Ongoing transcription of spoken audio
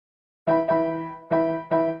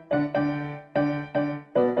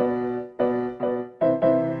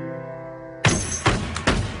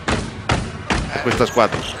questa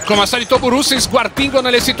squadra. Come al solito Borussia sguardingo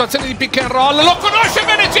nelle situazioni di pick and roll, lo conosce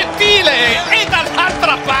bene Gentile, e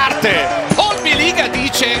dall'altra parte Paul Biligha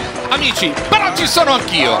dice: amici, però ci sono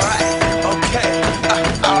anch'io.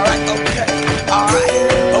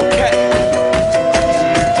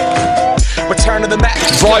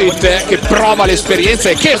 Voigt che prova l'esperienza,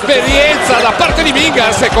 e che esperienza da parte di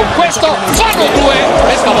Mingers, e con questo fanno due,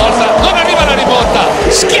 e stavolta non arriva la rimonta,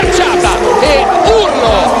 schiacciata e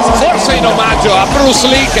urlo, forse in omaggio a Bruce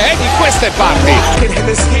Lee che è di queste parti.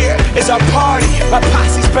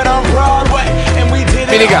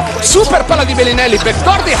 Biligha, super palla di Bellinelli,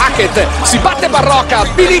 backdoor di Hackett, si batte Barroca,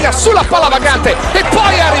 Biligha sulla palla vagante e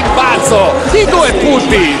poi a rimbalzo i 2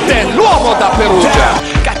 punti dell'uomo da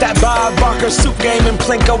Perugia.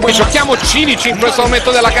 E giochiamo cinici in questo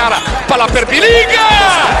momento della gara, palla per Biligha,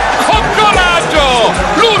 con coraggio,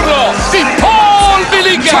 l'urlo di Paul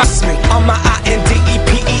Biligha.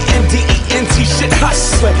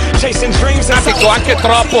 Anche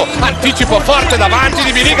troppo, anticipo forte davanti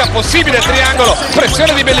di Biligha, possibile triangolo,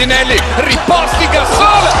 pressione di Bellinelli, riposti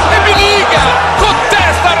Gasol e Biligha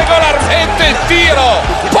contesta regolarmente il tiro.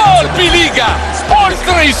 Paul Biligha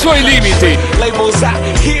oltre i suoi limiti.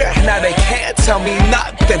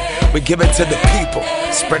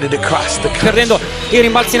 Perdendo i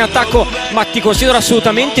rimbalzi in attacco, ma ti considero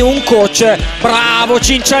assolutamente un coach. Bravo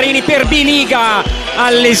Cinciarini per Biligha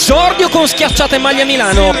all'esordio con schiacciata in maglia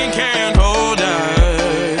Milano.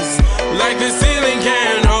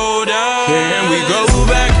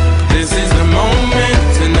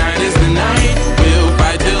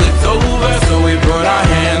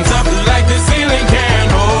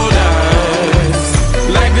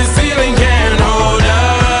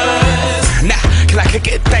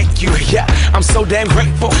 I'm so damn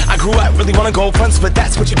grateful. I grew up really wanna go fronts, but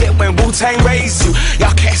that's what you get when Wu-Tang raised you.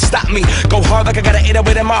 Y'all can't stop me. Go hard like I got an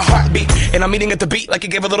 808 in my heartbeat, and I'm eating at the beat like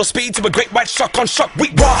it gave a little speed to a great white shark on shark.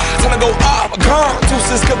 We raw, time to go off, gone.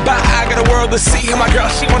 Deuces goodbye. I got a world to see, and my girl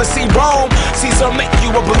she wanna see Rome. Caesar make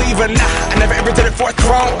you a believer. Nah, I never ever did it for a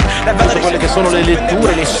throne. Quelle che sono le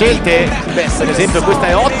letture, le scelte, beh, ad esempio questa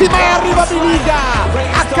è ottima e arriva Biligha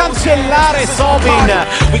a cancellare Sobin.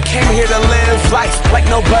 We came here to live life like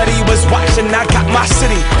nobody was watching. I got my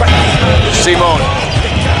city right. Simone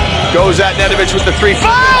goes at Nedovic with the 3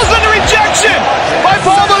 fouls and the rejection by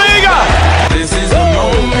Paul Biligha. This is the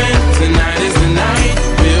moment, tonight is the night.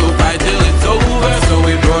 We'll fight till it's over, so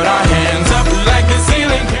we put our hands up like the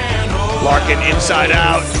ceiling can hold. Larkin inside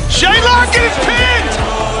out. Shane Larkin is pinned.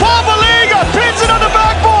 Paul Biligha pins it on the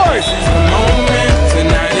backboard. This is the moment,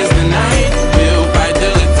 tonight is the night. We'll fight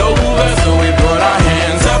till it's over, so we put our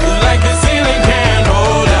hands up like the ceiling can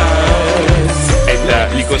hold us.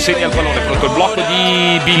 Gli consegna il pallone, pronto il blocco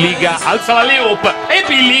di Biligha, alza la layup e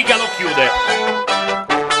Biligha lo chiude.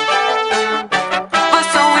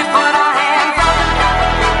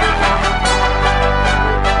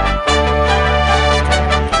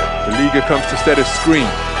 Biligha comes to set a screen.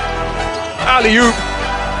 Alley-oop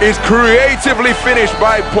is creatively finished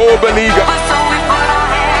by Paul Biligha.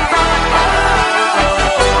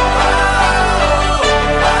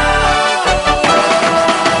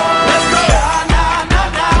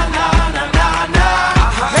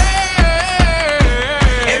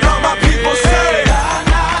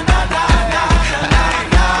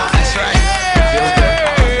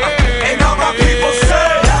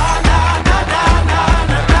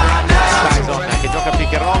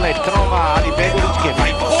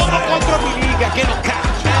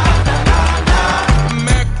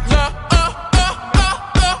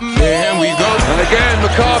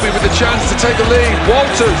 Maccabi with the chance to take the lead.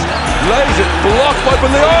 Walters lays it, blocked by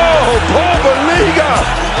Biligha. Oh, Paul Biligha!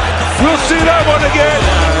 We'll see that one again.